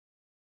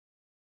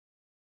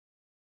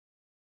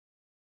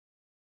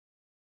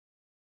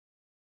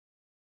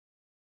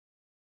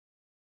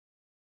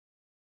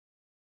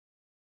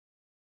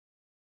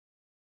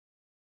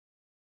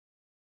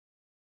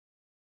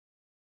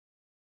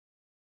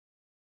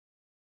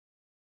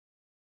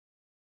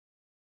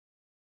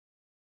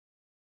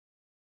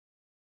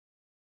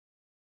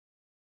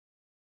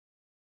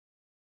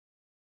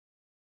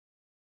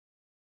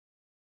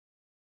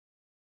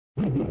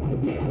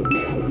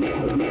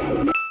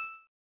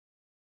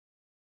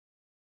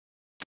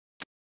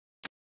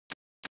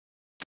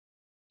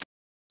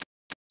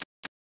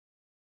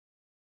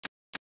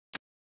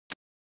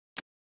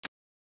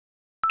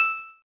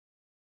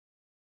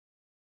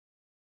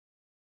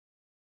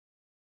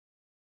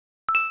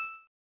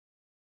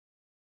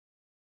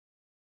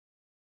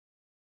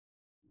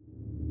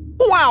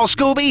Wow,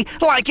 Scooby!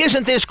 Like,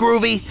 isn't this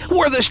groovy?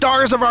 We're the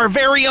stars of our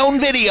very own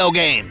video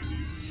game.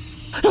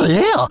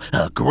 Yeah,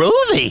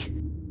 groovy.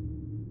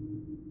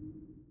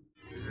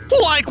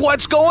 Like,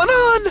 what's going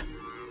on?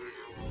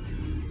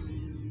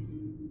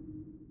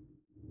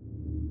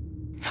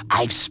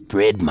 I've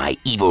spread my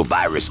evil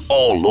virus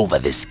all over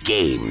this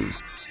game.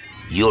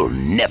 You'll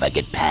never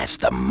get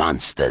past the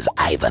monsters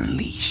I've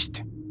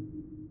unleashed.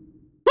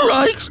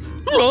 Rikes!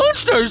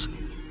 Monsters!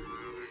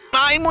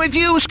 I'm with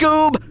you,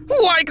 Scoob!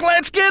 Like,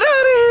 let's get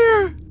out of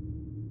here!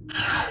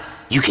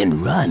 You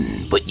can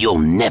run, but you'll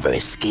never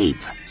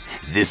escape.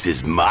 This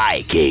is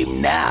my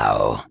game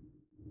now.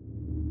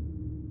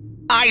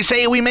 I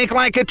say we make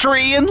like a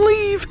tree and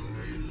leave.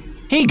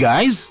 Hey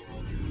guys,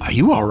 are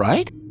you all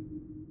right?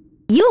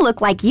 You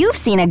look like you've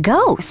seen a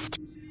ghost.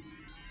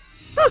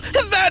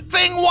 That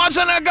thing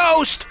wasn't a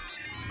ghost!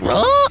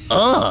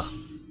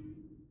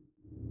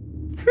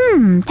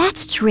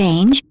 That's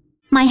strange.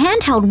 My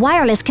handheld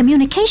wireless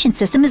communication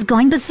system is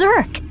going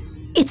berserk.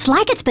 It's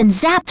like it's been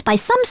zapped by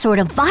some sort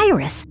of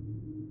virus.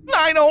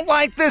 I don't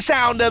like the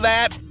sound of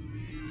that.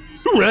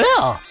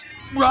 Well,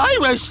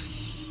 virus.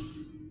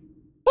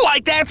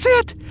 Like, that's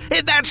it!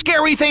 That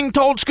scary thing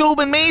told Scoob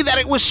and me that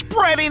it was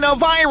spreading a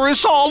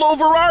virus all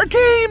over our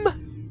game!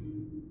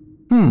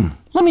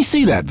 Let me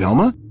see that,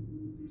 Velma.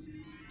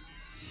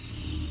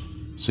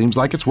 Seems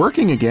like it's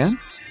working again.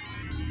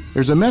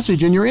 There's a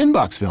message in your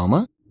inbox,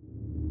 Velma.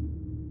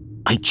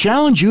 I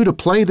challenge you to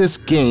play this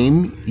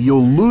game.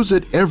 You'll lose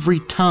it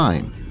every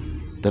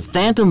time. The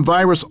phantom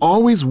virus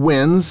always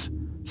wins.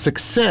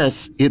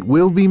 Success, it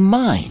will be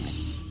mine.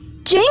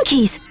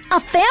 Jinkies! A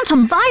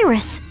phantom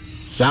virus!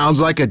 Sounds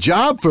like a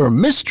job for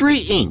Mystery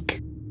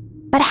Inc.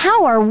 But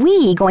how are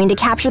we going to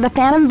capture the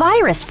phantom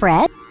virus,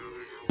 Fred?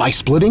 By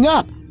splitting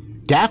up.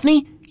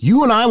 Daphne,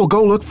 you and I will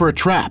go look for a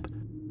trap.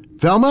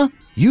 Velma,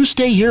 you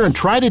stay here and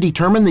try to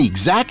determine the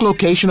exact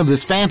location of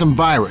this phantom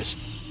virus.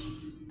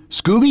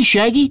 Scooby,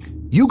 Shaggy,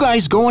 you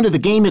guys go into the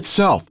game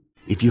itself.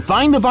 If you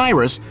find the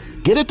virus,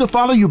 get it to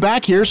follow you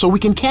back here so we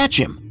can catch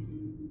him.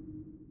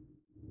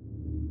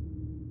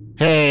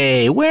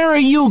 Hey, where are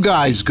you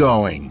guys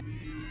going?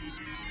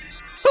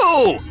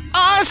 Who?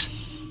 Us?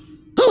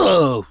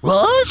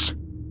 Us?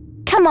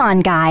 Come on,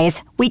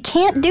 guys. We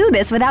can't do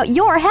this without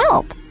your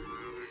help.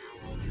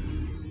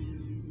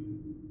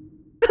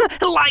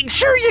 Like,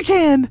 sure you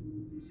can!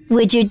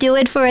 Would you do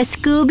it for a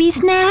Scooby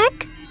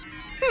snack?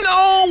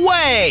 No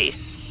way!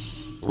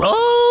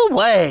 No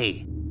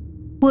way.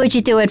 Would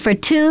you do it for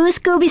 2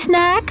 Scooby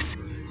snacks?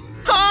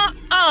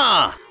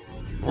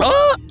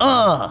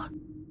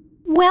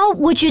 Well,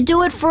 would you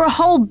do it for a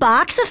whole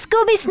box of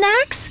Scooby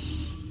snacks?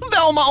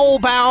 Velma,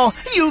 old pal,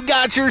 you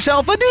got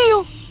yourself a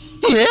deal!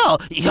 Yeah,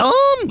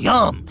 yum,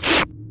 yum.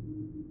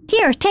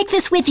 Here, take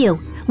this with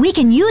you. We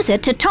can use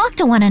it to talk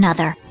to one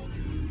another.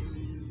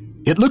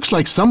 It looks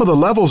like some of the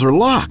levels are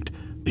locked.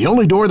 The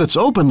only door that's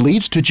open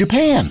leads to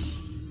Japan.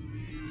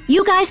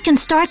 You guys can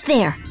start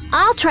there.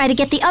 I'll try to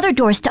get the other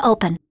doors to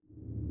open.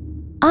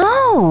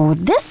 Oh,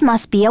 this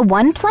must be a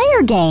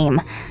one-player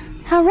game.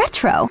 How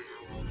retro.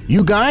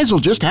 You guys will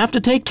just have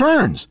to take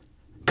turns.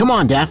 Come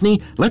on,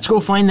 Daphne, let's go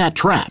find that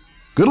trap.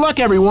 Good luck,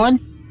 everyone.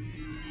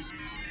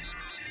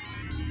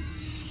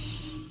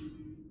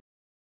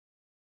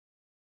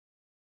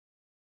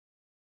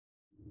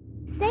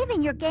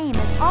 Saving your game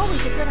is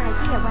always a good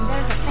idea when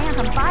there's a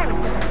phantom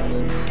virus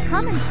in it.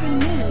 Come and see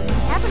me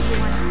whenever you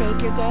want to save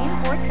your game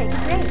or take a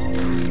break.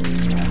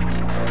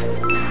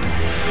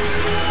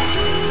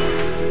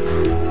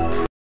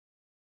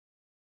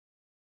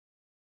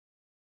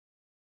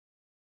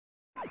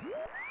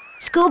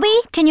 Scooby,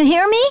 can you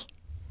hear me?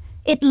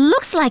 It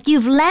looks like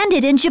you've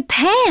landed in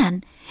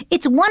Japan.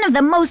 It's one of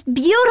the most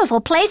beautiful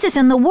places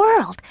in the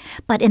world.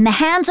 But in the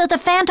hands of the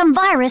phantom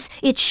virus,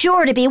 it's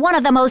sure to be one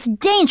of the most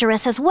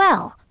dangerous as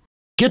well.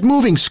 Get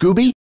moving,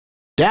 Scooby.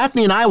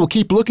 Daphne and I will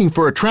keep looking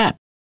for a trap,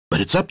 but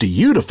it's up to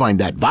you to find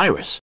that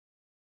virus.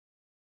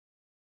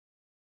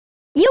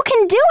 You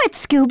can do it,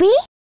 Scooby!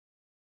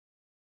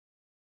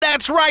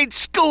 That's right,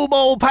 Scoob,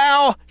 old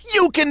pal!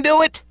 You can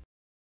do it!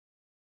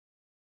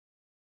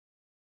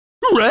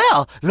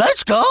 Well,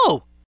 let's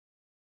go.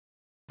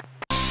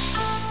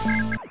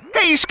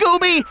 Hey,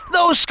 Scooby!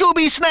 Those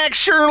Scooby snacks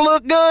sure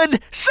look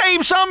good!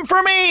 Save some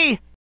for me!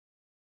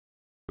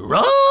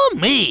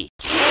 Me.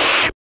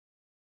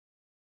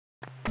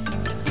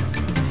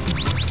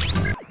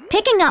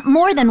 Picking up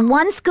more than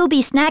 1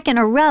 Scooby snack in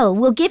a row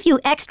will give you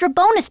extra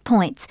bonus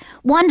points.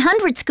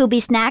 100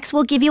 Scooby snacks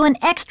will give you an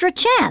extra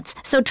chance,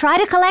 so try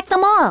to collect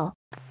them all.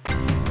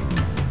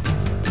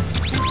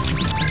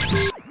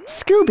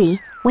 Scooby,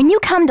 when you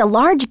come to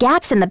large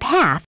gaps in the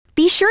path,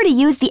 be sure to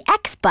use the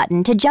X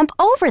button to jump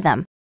over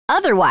them.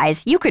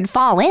 Otherwise, you could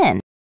fall in.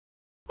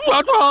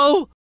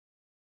 Ruh-roh!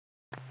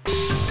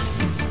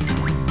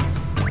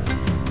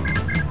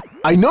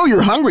 I know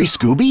you're hungry,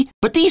 Scooby,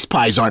 but these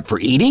pies aren't for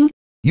eating.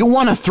 You'll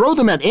want to throw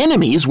them at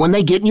enemies when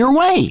they get in your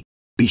way.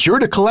 Be sure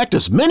to collect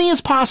as many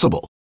as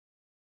possible.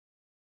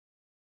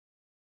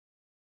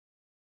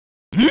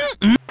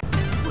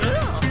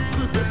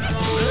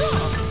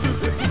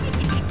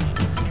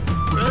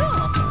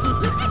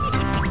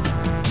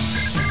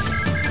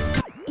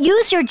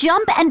 Use your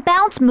jump and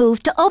bounce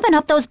move to open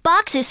up those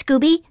boxes,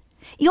 Scooby.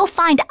 You'll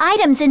find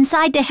items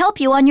inside to help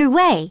you on your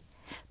way.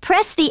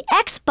 Press the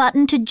X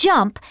button to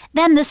jump,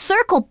 then the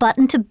circle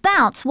button to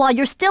bounce while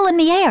you're still in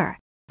the air.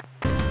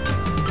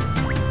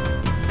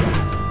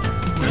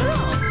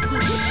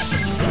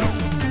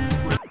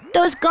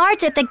 Those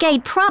guards at the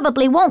gate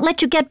probably won't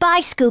let you get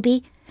by,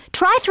 Scooby.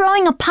 Try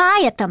throwing a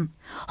pie at them.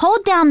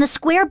 Hold down the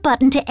square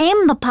button to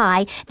aim the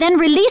pie, then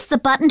release the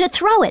button to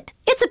throw it.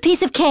 It's a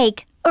piece of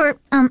cake. Or,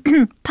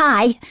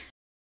 pie.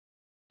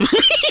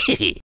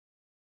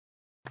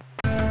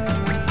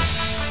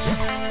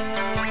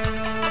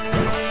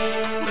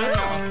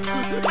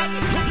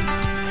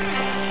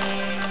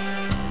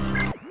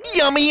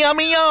 Yummy,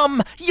 yummy,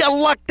 yum! You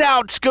lucked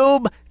out,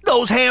 Scoob!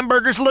 Those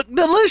hamburgers look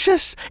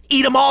delicious!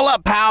 Eat 'em all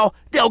up, pal!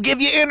 They'll give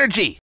you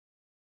energy!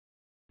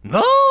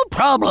 No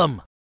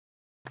problem!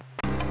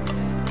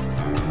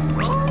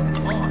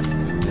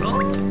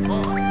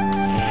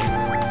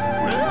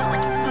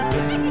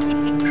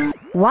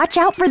 Watch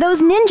out for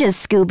those ninjas,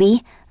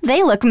 Scooby.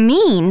 They look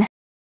mean.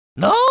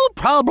 No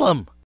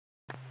problem!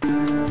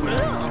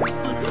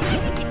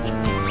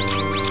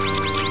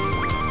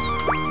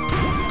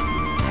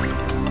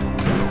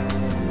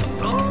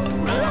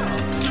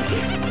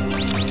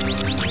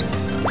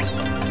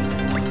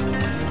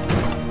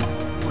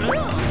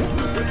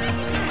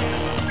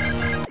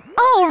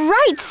 All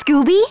right,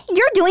 Scooby,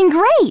 you're doing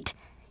great.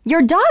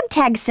 Your dog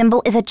tag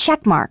symbol is a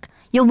check mark.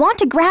 You'll want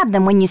to grab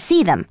them when you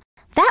see them.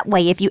 That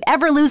way, if you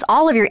ever lose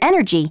all of your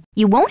energy,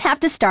 you won't have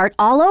to start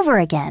all over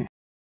again.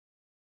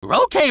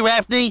 Okay,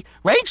 Raffney,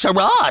 race a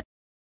rot!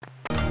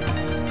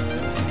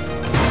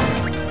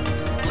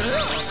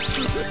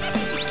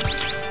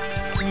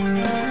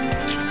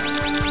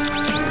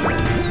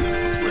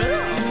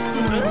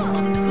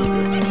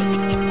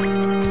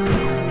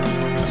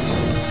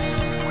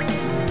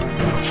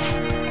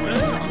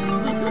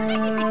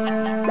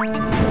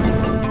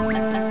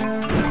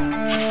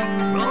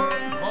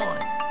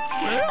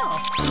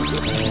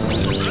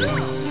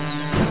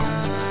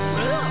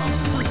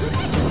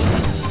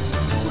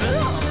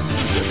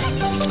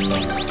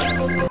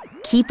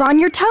 Keep on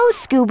your toes,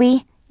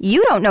 Scooby.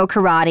 You don't know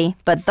karate,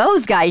 but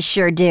those guys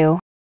sure do.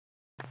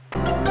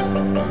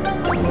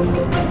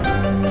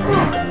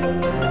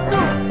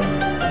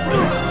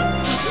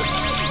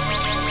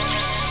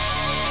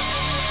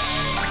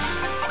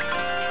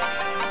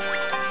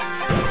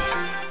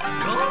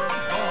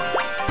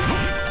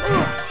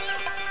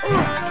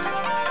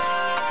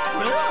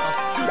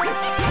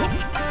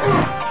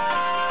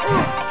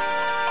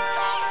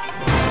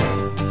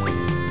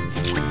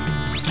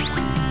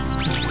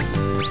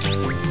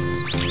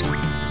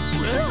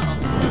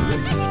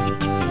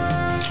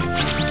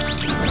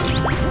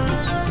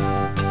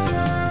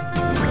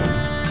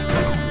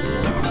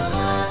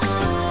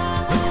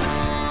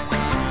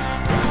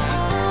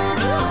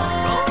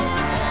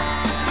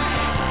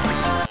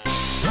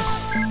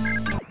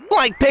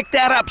 Like, pick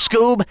that up,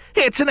 Scoob.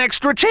 It's an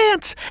extra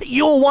chance.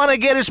 You'll want to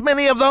get as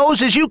many of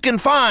those as you can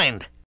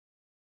find.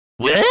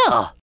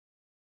 Well.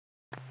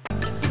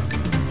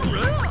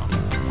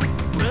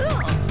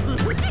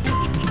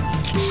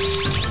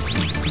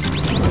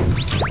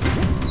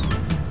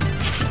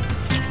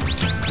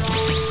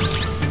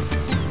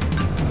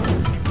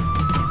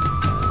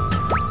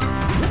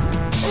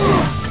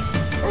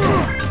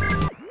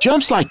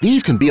 Jumps like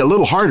these can be a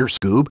little harder,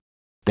 Scoob.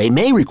 They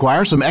may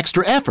require some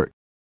extra effort.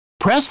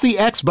 Press the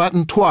X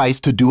button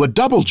twice to do a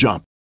double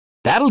jump.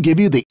 That'll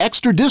give you the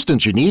extra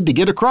distance you need to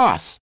get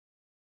across.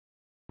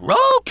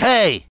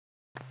 Okay.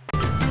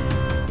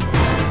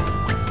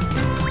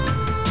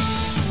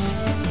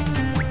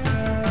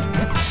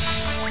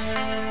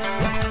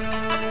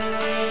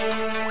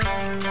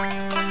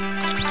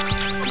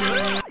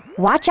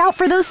 Watch out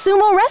for those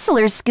sumo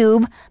wrestlers,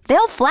 Scoob.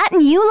 They'll flatten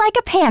you like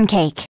a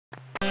pancake.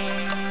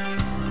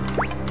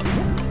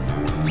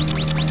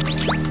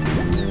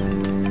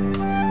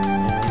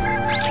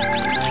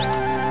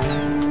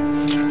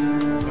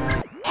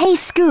 Hey,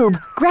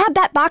 Scoob, grab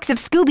that box of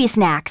Scooby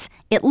snacks.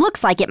 It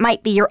looks like it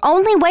might be your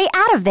only way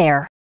out of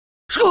there.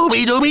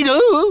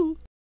 Scooby-Dooby-Doo!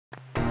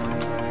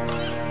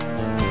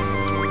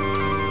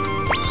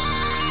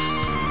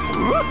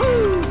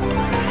 Woohoo!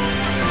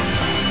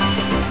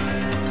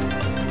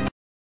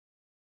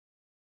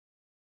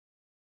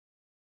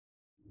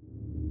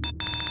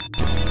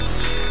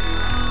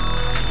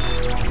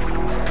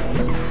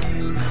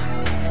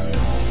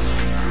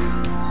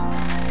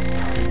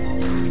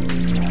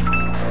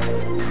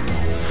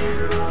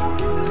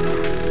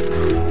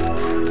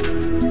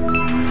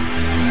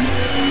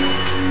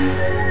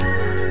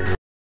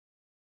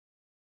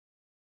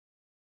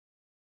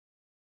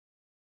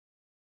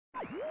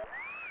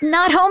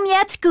 Not home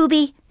yet,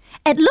 Scooby.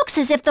 It looks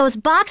as if those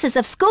boxes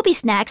of Scooby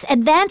snacks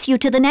advance you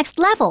to the next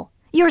level.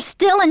 You're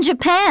still in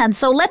Japan,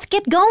 so let's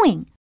get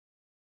going.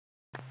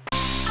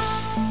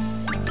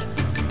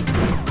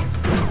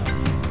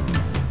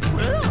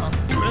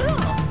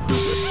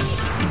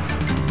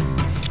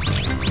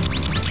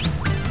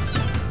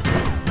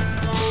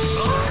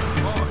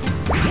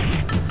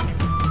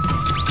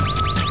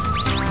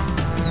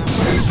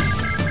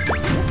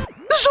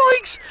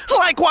 Zoinks!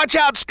 Like, watch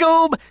out,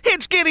 Scoob!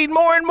 It's getting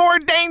more and more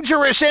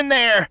dangerous in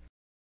there!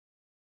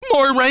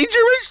 More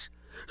dangerous?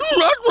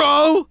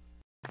 Ruh-roh!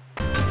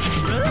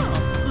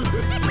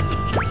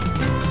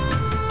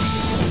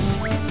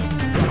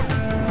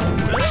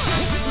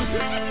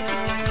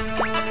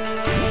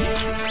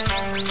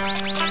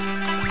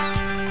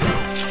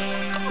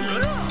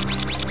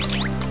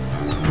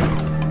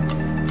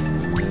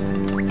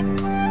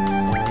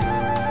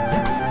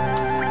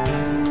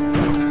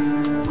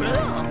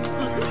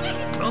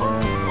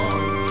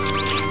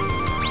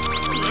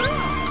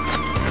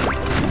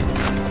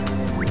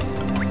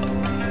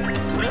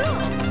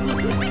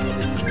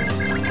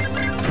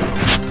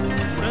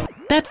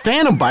 That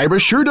phantom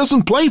virus sure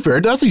doesn't play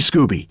fair, does he,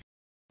 Scooby?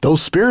 Those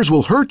spears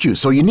will hurt you,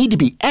 so you need to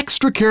be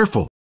extra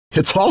careful.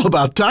 It's all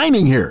about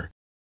timing here.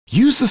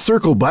 Use the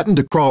circle button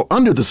to crawl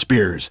under the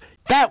spears.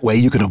 That way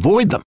you can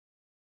avoid them.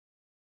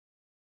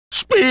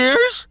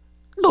 Spears?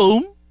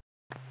 Boom.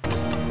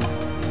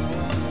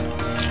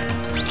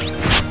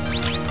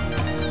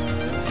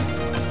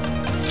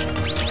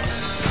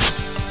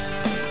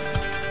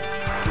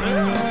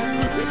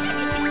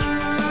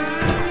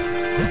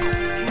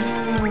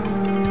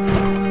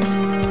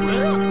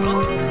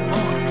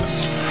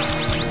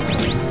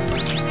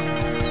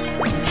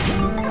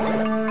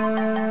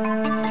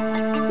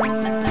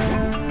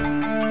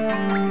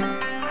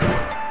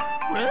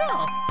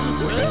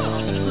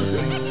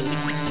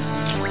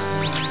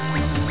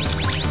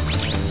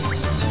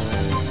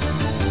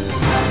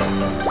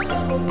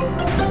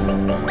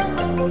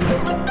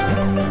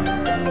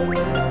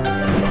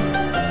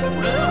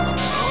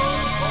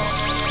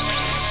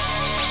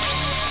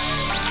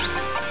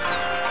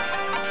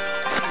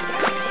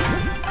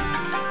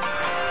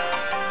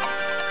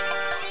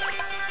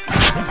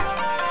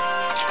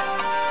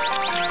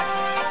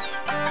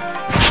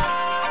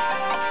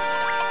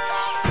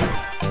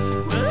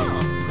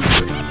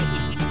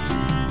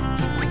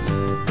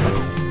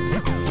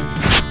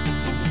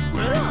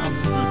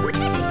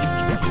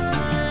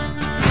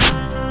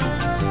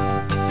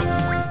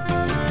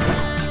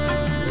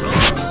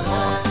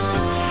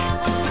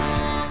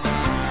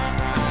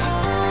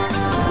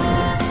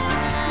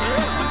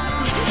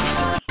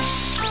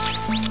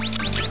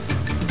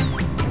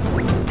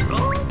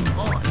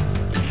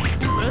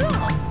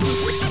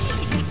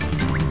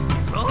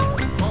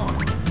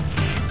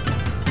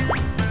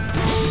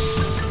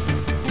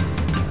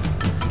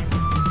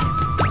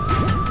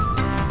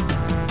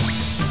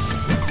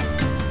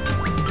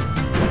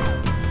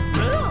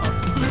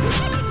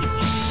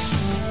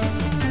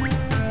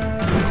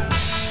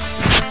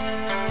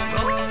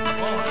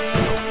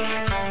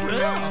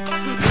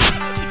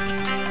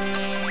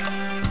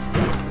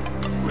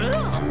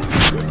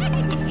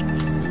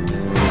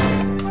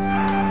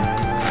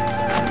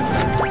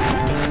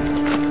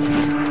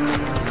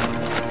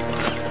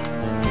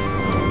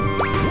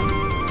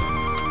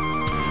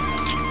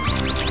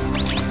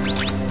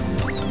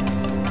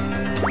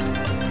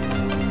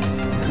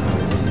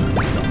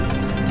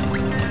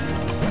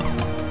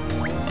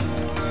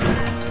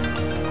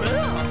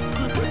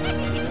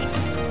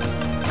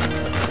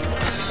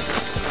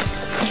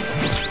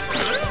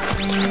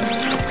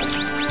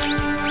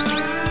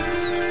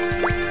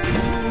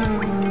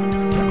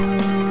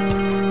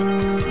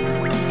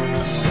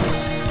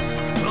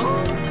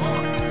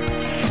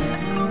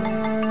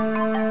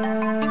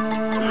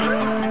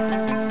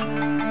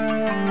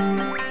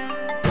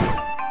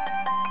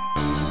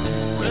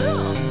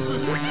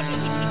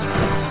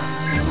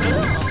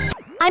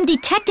 I'm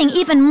detecting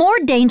even more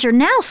danger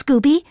now,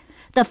 Scooby.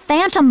 The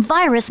phantom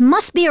virus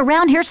must be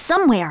around here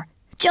somewhere.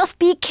 Just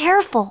be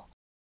careful.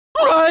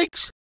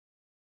 Rikes!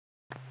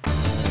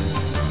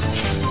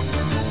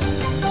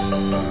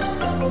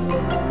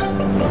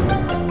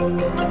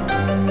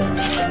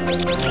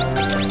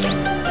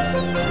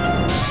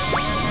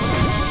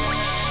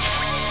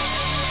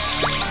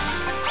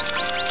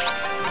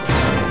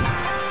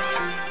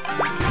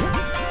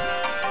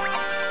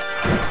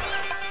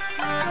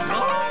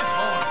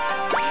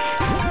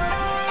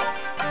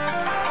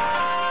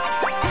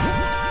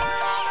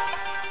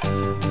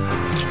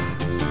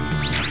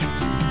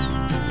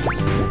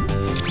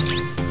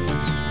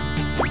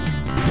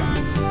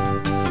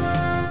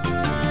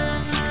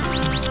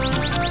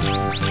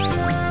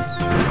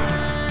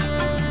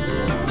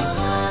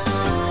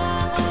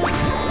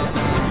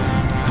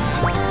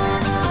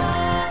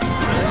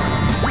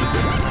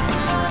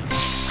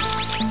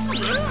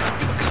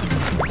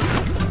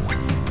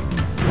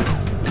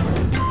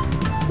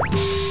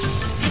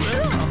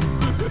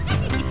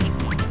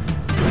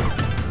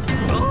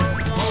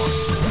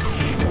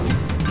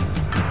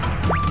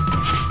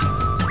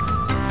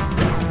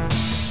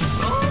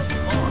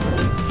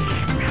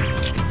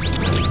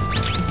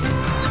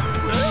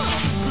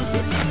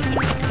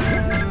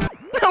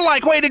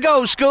 Like, way to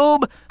go,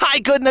 Scoob! I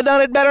couldn't have done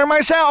it better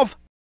myself!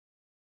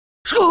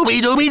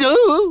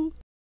 Scooby-Dooby-Doo!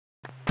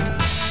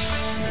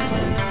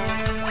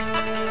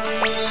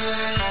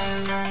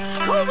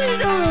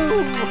 Scooby-Doo!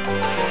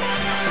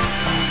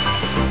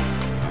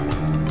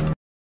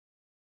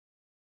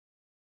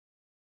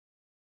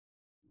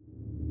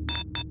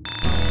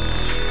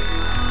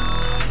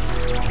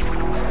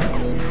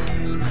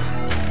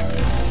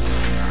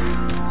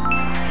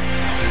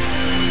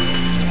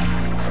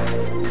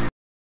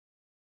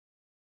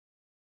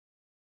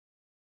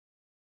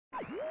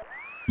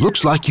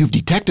 Looks like you've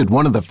detected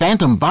one of the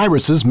Phantom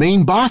Virus's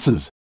main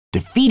bosses.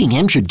 Defeating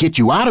him should get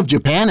you out of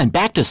Japan and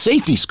back to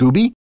safety,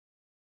 Scooby.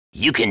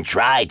 You can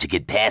try to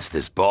get past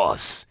this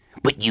boss,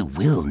 but you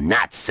will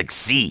not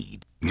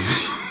succeed.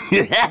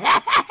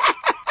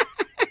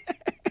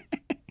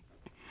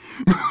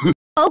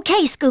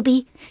 Okay,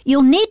 Scooby.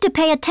 You'll need to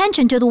pay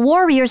attention to the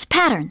warrior's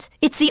patterns.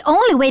 It's the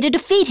only way to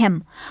defeat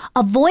him.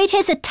 Avoid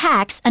his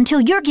attacks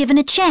until you're given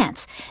a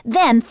chance.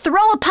 Then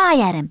throw a pie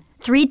at him.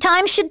 3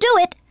 times should do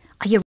it.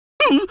 Are you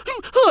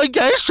I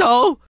guess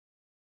so.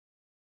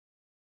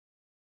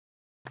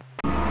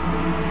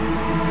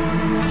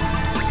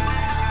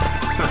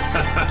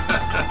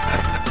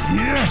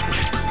 Yeah.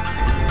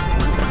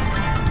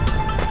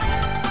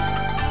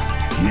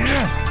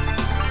 Yeah.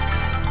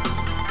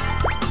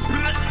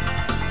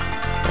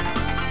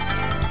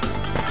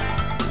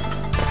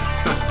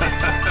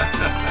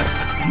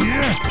 Yeah.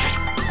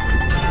 Yeah.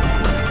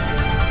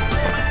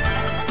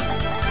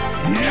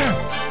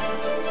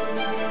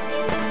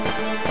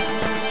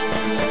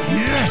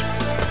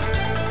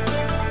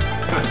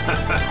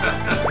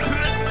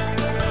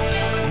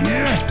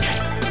 Yeah.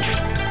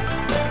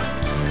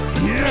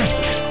 Yeah.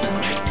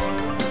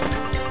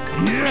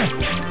 Yeah.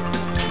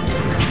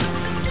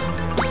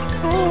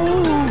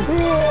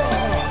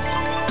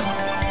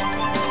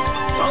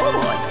 Oh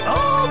boy.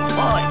 Oh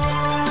boy.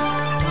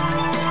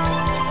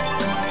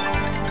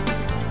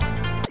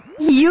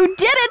 You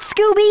did it,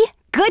 Scooby!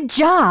 Good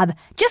job!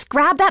 Just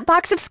grab that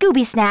box of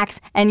Scooby snacks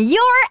and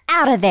you're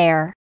out of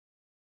there!